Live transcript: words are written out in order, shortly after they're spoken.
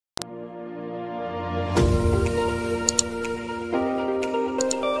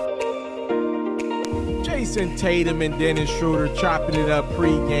Jason Tatum and Dennis Schroeder chopping it up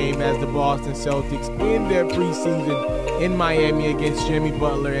pre-game as the Boston Celtics in their preseason in Miami against Jimmy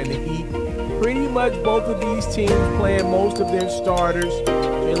Butler and the Heat. Pretty much both of these teams playing most of their starters.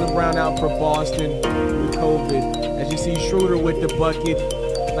 Jaylen Brown out for Boston with COVID. As you see, Schroeder with the bucket.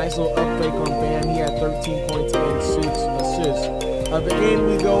 Nice little up fake on Bam. He had 13 points and 6 assists. The end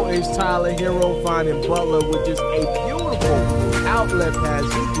we go is Tyler Hero finding Butler with just a beautiful outlet pass. He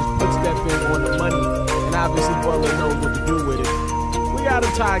just puts that thing on the money, and obviously Butler knows what to do with it. We got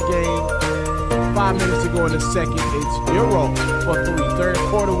a tie game. 5 minutes to go in the second. It's Hero for 3. Third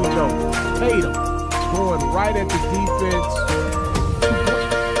quarter we go. Tatum going right at the defense.